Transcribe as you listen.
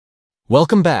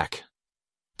Welcome back.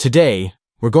 Today,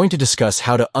 we're going to discuss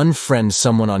how to unfriend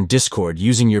someone on Discord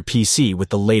using your PC with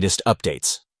the latest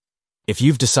updates. If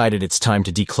you've decided it's time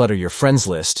to declutter your friends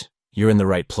list, you're in the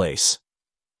right place.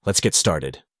 Let's get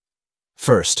started.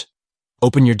 First,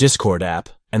 open your Discord app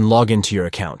and log into your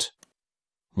account.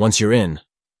 Once you're in,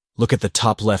 look at the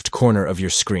top left corner of your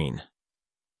screen.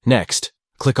 Next,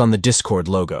 click on the Discord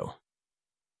logo.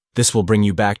 This will bring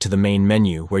you back to the main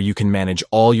menu where you can manage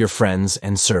all your friends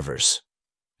and servers.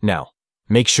 Now,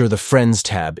 make sure the Friends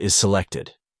tab is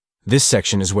selected. This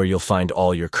section is where you'll find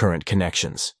all your current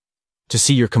connections. To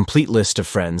see your complete list of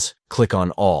friends, click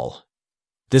on All.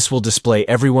 This will display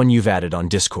everyone you've added on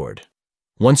Discord.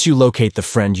 Once you locate the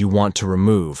friend you want to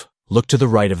remove, look to the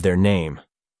right of their name.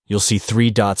 You'll see 3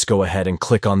 dots. Go ahead and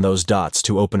click on those dots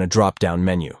to open a drop-down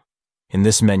menu. In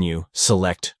this menu,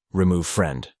 select Remove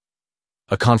Friend.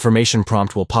 A confirmation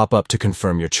prompt will pop up to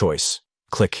confirm your choice.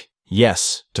 Click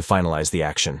Yes to finalize the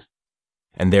action.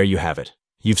 And there you have it.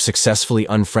 You've successfully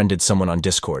unfriended someone on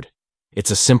Discord.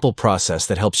 It's a simple process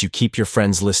that helps you keep your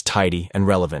friends list tidy and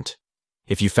relevant.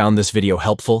 If you found this video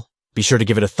helpful, be sure to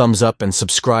give it a thumbs up and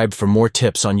subscribe for more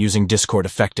tips on using Discord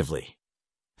effectively.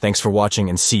 Thanks for watching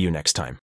and see you next time.